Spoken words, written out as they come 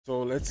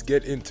So let's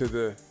get into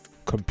the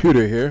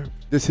computer here.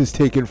 This is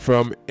taken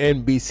from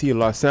NBC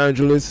Los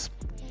Angeles.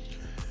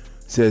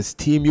 It says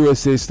Team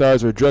USA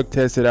stars were drug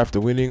tested after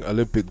winning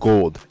Olympic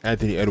gold,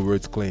 Anthony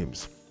Edwards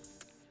claims.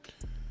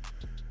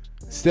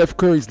 Steph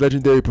Curry's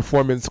legendary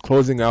performance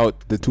closing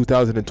out the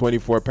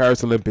 2024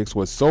 Parisolympics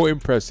was so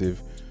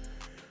impressive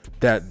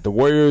that the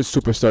Warriors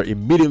superstar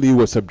immediately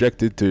was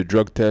subjected to a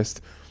drug test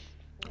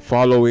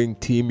following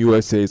Team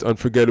USA's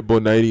unforgettable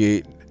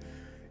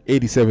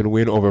 98-87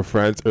 win over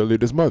France earlier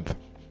this month.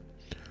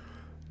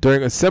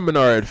 During a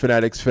seminar at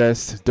Fanatics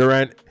Fest,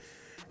 Durant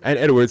and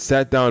Edwards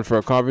sat down for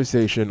a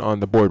conversation on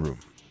the boardroom,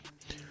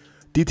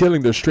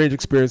 detailing their strange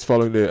experience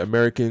following the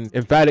Americans'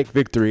 emphatic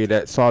victory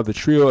that saw the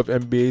trio of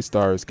NBA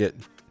stars get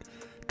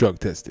drug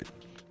tested.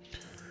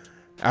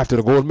 After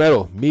the gold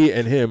medal, me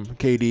and him,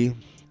 KD,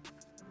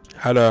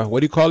 had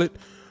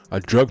a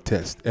drug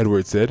test,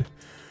 Edwards said.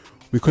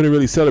 We couldn't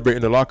really celebrate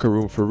in the locker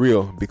room for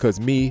real because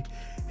me,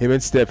 him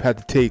and Steph had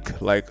to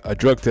take like a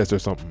drug test or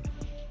something.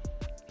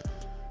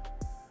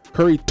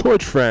 Curry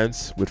torched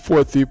France with 4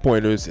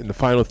 3-pointers in the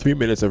final 3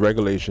 minutes of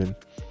regulation,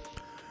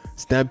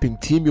 stamping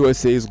Team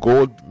USA's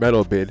gold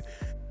medal bid,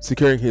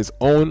 securing his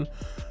own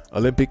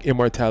Olympic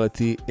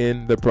immortality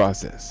in the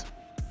process.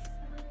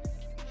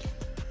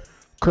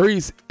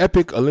 Curry's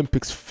epic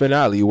Olympics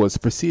finale was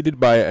preceded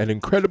by an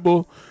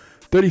incredible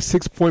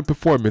 36-point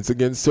performance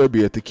against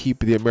Serbia to keep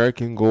the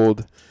American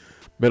gold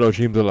medal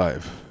dreams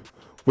alive,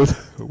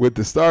 with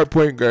the star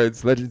point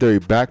guard's legendary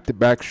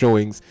back-to-back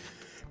showings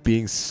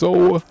being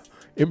so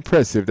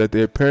impressive that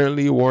they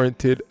apparently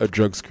warranted a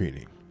drug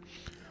screening.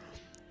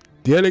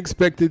 The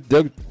unexpected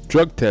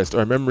drug test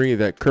are a memory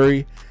that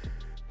Curry,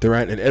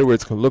 Durant, and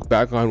Edwards can look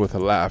back on with a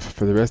laugh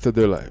for the rest of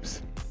their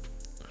lives.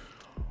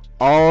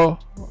 All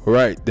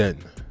right then.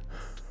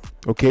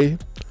 Okay,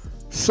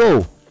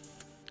 so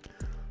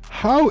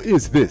how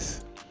is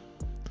this?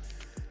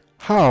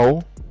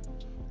 How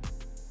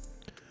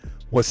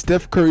was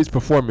Steph Curry's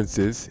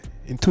performances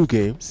in 2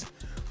 games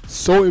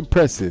so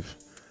impressive,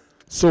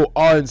 so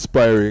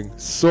awe-inspiring,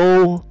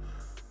 so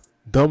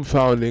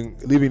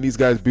dumbfounding, leaving these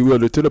guys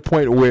bewildered to the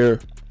point where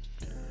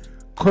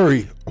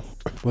Curry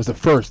was the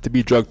first to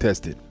be drug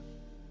tested,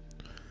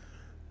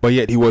 but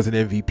yet he was an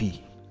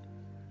MVP?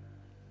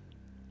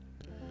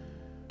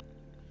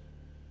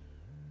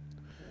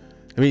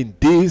 I mean,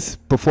 these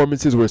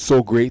performances were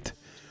so great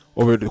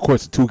over the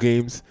course of 2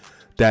 games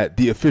that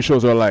the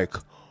officials are like,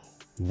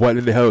 what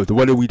in the hell?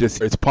 What did we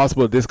just... It's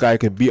possible this guy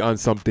can be on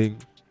something.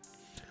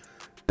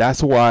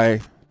 That's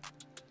why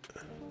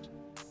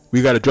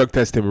we got to drug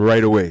test him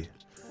right away.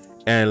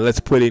 And let's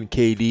put in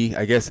KD.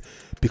 I guess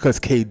because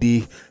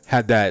KD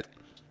had that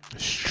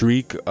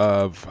streak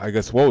of, I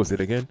guess, what was it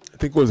again? I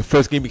think it was the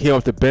first game he came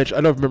off the bench.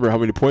 I don't remember how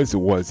many points it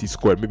was. He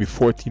scored maybe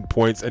 14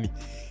 points and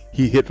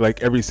he hit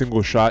like every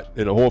single shot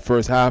in the whole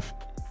first half.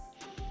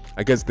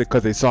 I guess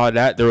because they saw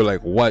that, they were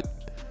like,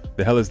 what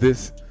the hell is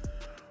this?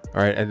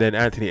 All right, and then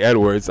Anthony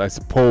Edwards, I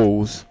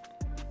suppose,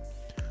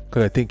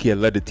 because I think he had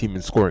led the team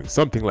in scoring,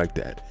 something like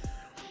that.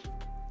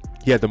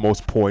 He had the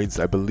most points.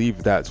 I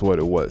believe that's what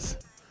it was.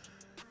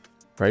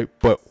 Right?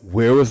 But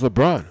where was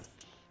LeBron?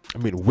 I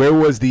mean, where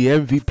was the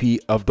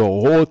MVP of the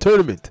whole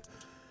tournament?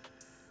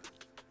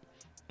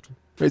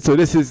 Right, so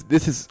this is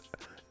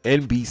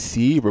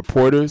NBC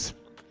reporters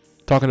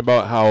talking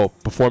about how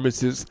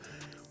performances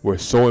were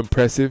so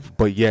impressive,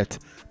 but yet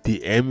the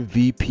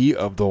MVP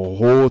of the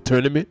whole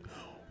tournament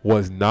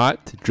was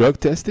not drug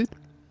tested.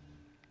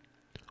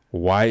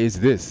 Why is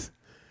this?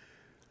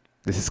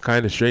 This is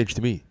kind of strange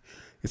to me.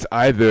 It's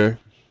either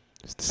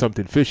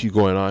something fishy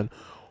going on,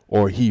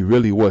 or he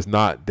really was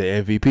not the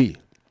MVP.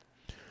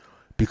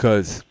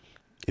 Because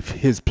if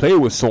his play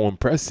was so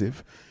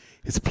impressive,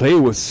 his play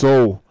was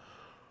so,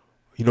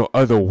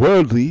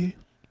 otherworldly,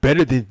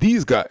 better than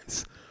these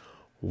guys,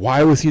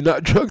 why was he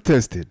not drug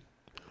tested?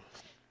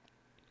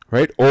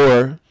 Right?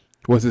 Or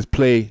was his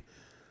play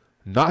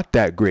not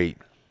that great?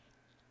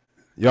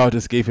 Y'all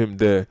just gave him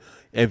the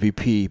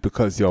MVP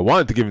because y'all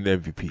wanted to give him the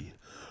MVP,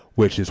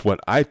 which is what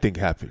I think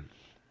happened.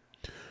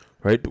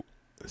 Right?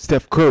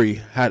 Steph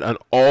Curry had an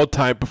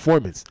all-time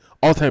performances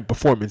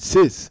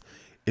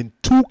in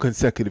 2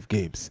 consecutive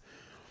games.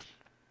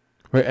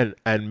 Right?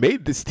 And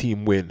made this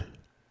team win.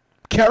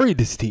 Carried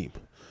this team.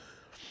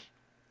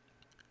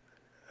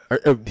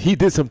 He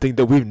did something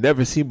that we've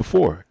never seen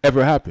before,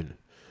 ever happen.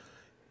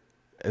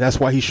 And that's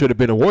why he should have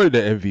been awarded the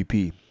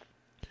MVP.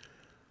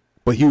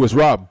 But he was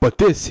robbed. But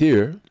this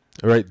here,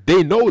 all right,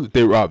 they know that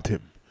they robbed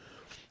him.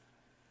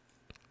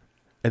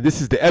 And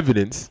this is the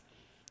evidence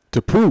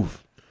to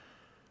prove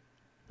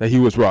that he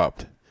was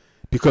robbed.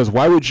 Because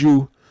why would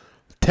you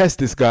test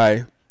this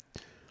guy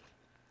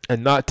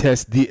and not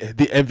test the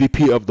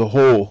MVP of the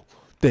whole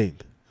thing?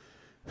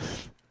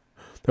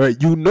 All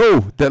right, you know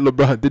that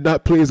LeBron did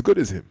not play as good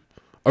as him,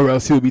 or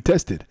else he'll be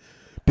tested.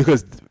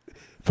 Because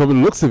from the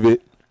looks of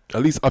it,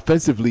 at least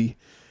offensively,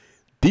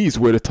 these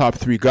were the top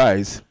 3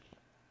 guys.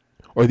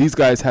 Or these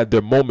guys had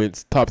their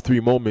moments, top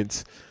 3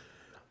 moments,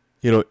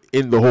 in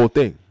the whole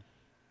thing.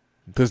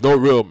 There's no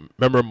real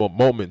memorable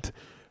moment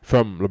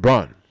from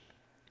LeBron.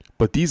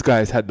 But these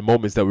guys had the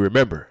moments that we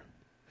remember.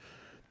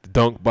 The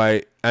dunk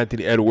by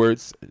Anthony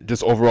Edwards,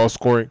 just overall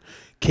scoring.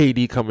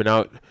 KD coming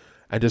out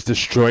and just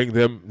destroying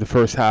them the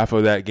first half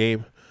of that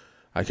game.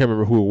 I can't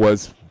remember who it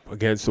was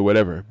against or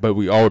whatever, but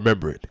we all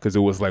remember it because it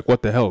was like,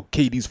 what the hell?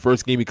 KD's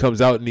first game, he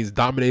comes out and he's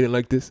dominating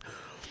like this,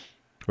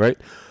 right?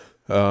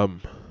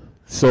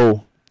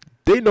 So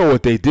they know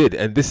what they did,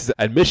 and this is an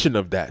admission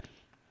of that.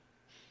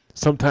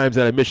 Sometimes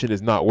that admission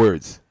is not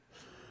words.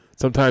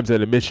 Sometimes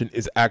that admission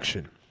is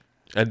action,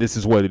 and this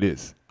is what it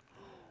is.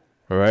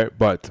 All right,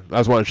 but I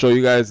just want to show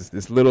you guys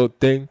this little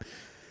thing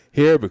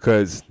here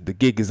because the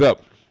gig is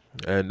up,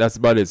 and that's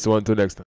about it. So until next time.